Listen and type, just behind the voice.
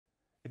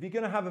If you're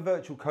going to have a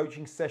virtual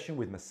coaching session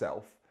with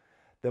myself,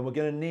 then we're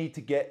going to need to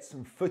get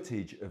some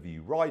footage of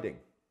you riding.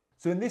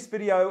 So in this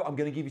video, I'm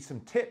going to give you some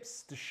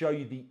tips to show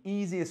you the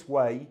easiest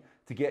way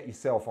to get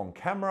yourself on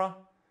camera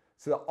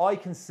so that I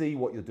can see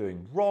what you're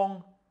doing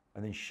wrong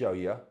and then show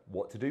you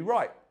what to do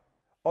right.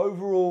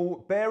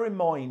 Overall, bear in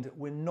mind,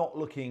 we're not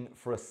looking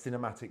for a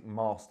cinematic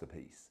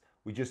masterpiece.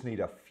 We just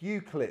need a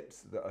few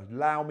clips that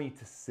allow me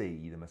to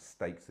see the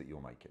mistakes that you're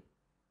making.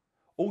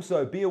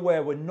 Also, be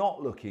aware we're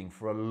not looking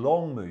for a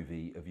long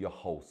movie of your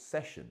whole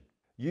session.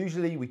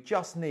 Usually we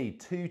just need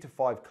 2 to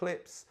 5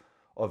 clips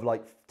of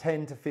like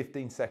 10 to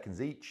 15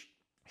 seconds each,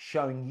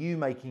 showing you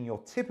making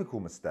your typical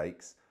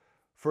mistakes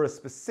for a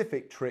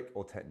specific trick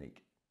or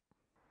technique.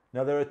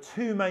 Now there are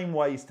 2 main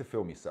ways to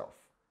film yourself: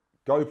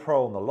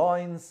 GoPro on the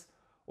lines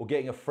or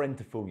getting a friend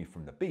to film you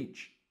from the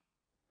beach.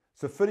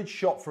 So footage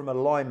shot from a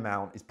line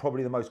mount is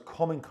probably the most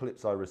common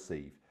clips I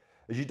receive,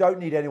 as you don't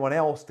need anyone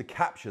else to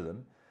capture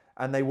them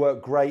and they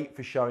work great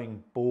for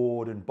showing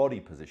board and body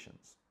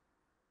positions.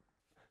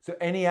 So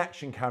any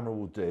action camera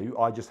will do.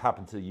 I just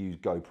happen to use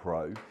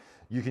GoPro.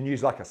 You can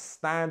use like a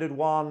standard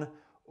one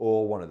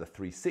or one of the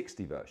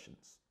 360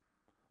 versions.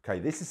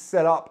 Okay, this is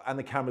set up and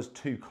the camera's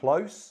too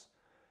close.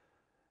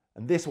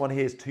 And this one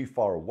here is too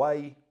far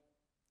away.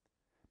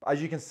 But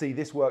as you can see,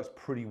 this works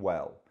pretty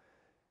well.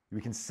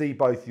 We can see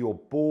both your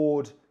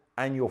board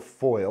and your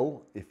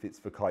foil, if it's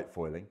for kite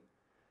foiling,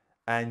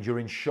 and you're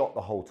in shot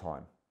the whole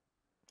time.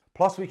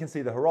 Plus we can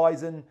see the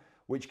horizon,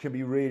 which can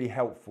be really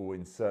helpful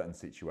in certain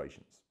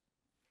situations.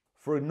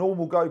 For a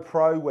normal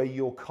GoPro where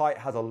your kite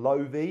has a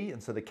low V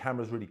and so the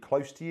camera's really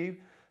close to you,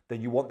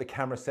 then you want the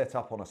camera set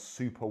up on a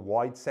super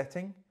wide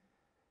setting.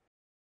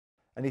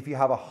 And if you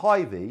have a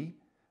high V,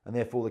 and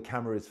therefore the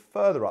camera is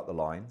further up the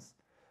lines,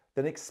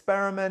 then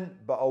experiment,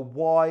 but a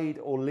wide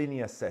or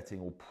linear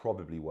setting will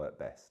probably work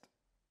best.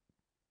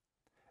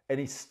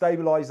 Any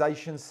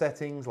stabilization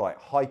settings like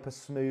hyper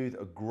smooth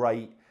are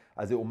great,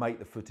 as it will make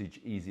the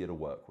footage easier to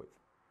work with.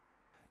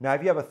 Now,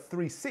 if you have a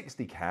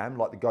 360 cam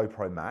like the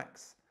GoPro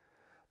Max,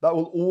 that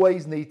will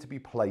always need to be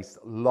placed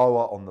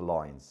lower on the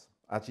lines,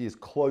 actually as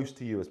close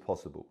to you as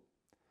possible.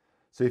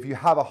 So if you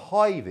have a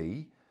high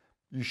V,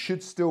 you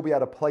should still be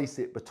able to place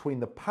it between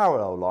the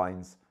parallel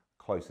lines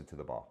closer to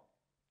the bar.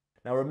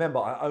 Now remember,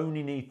 I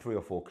only need 3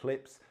 or 4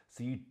 clips,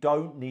 so you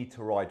don't need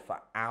to ride for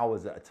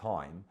hours at a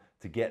time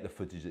to get the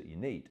footage that you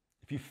need.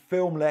 If you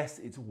film less,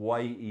 it's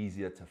way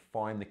easier to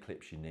find the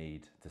clips you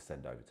need to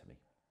send over to me.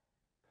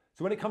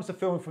 So when it comes to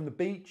filming from the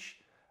beach,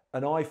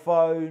 an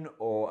iPhone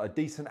or a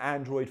decent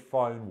Android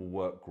phone will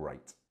work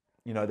great.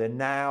 You know, they're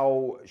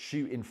now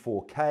shooting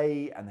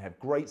 4K and they have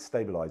great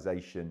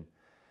stabilization.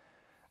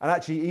 And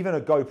actually, even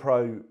a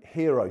GoPro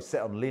Hero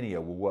set on linear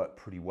will work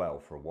pretty well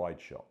for a wide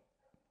shot.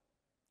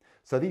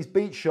 So these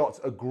beach shots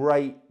are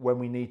great when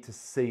we need to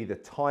see the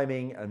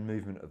timing and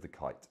movement of the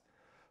kite.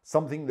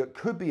 Something that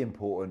could be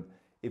important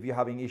if you're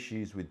having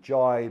issues with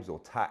jibes or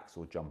tacks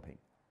or jumping.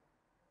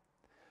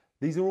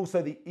 These are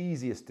also the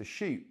easiest to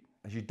shoot,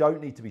 as you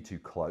don't need to be too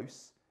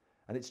close,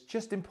 and it's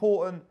just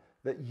important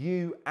that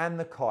you and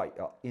the kite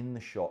are in the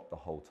shot the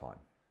whole time.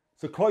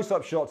 So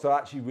close-up shots are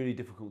actually really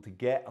difficult to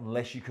get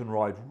unless you can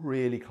ride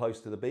really close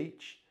to the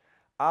beach.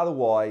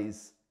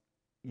 Otherwise,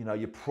 you know,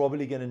 you're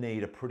probably going to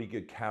need a pretty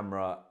good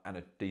camera and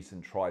a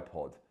decent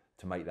tripod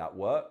to make that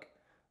work.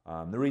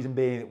 The reason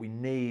being that we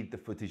need the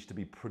footage to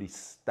be pretty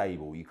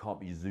stable. You can't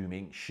be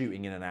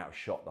shooting in and out of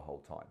shot the whole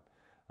time.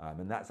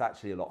 And that's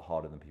actually a lot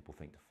harder than people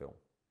think to film.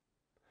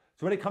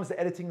 So when it comes to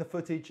editing the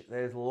footage,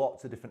 there's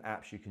lots of different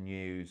apps you can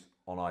use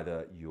on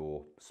either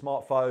your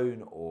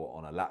smartphone or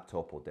on a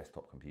laptop or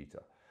desktop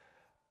computer.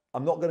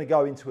 I'm not going to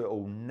go into it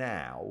all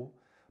now,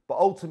 but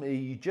ultimately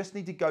you just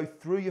need to go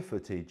through your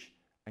footage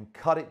and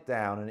cut it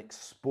down and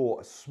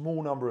export a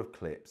small number of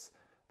clips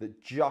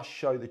that just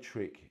show the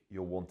trick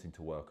you're wanting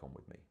to work on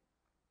with me.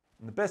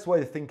 And the best way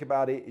to think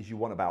about it is you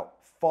want about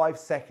 5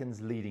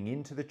 seconds leading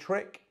into the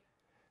trick,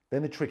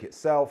 then the trick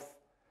itself,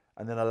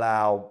 and then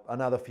allow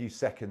another few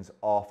seconds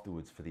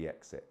afterwards for the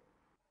exit.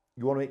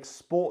 You want to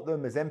export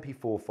them as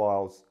MP4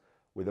 files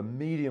with a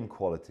medium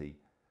quality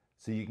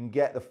so you can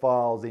get the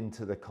files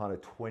into the kind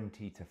of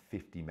 20 to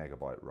 50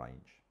 megabyte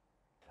range.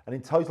 And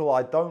in total,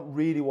 I don't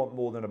really want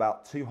more than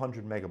about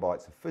 200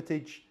 megabytes of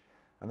footage,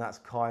 and that's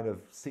kind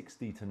of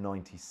 60 to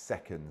 90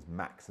 seconds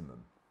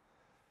maximum.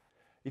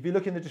 If you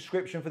look in the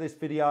description for this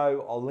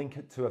video, I'll link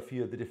it to a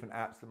few of the different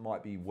apps that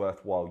might be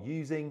worthwhile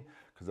using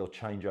because they'll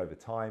change over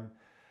time.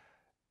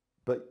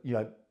 But you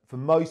know, for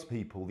most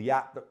people, the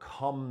app that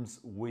comes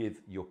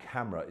with your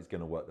camera is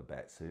going to work the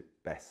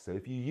best. So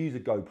if you use a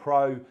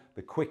GoPro,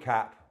 the quick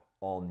app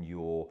on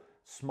your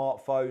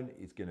smartphone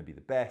is going to be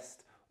the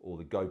best, or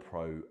the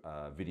GoPro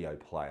video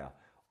player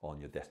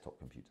on your desktop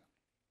computer.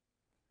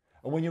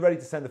 And when you're ready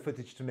to send the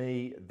footage to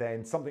me,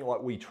 then something like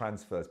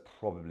WeTransfer is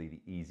probably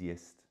the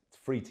easiest. It's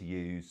free to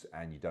use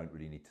and you don't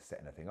really need to set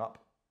anything up.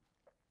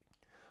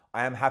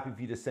 I am happy for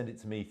you to send it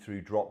to me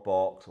through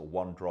Dropbox or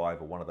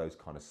OneDrive or one of those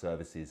kind of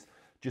services.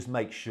 Just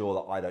make sure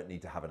that I don't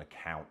need to have an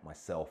account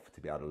myself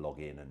to be able to log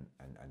in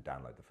and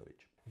download the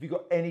footage. If you've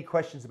got any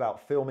questions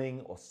about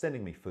filming or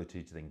sending me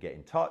footage, then get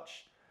in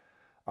touch.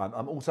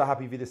 I'm also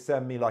happy for you to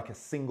send me like a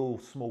single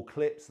small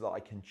clip so that I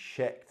can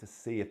check to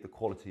see if the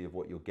quality of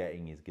what you're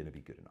getting is going to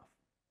be good enough.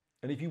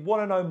 And if you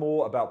want to know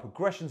more about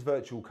Progressions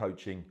Virtual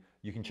Coaching,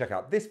 you can check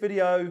out this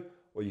video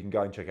or you can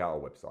go and check out our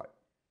website.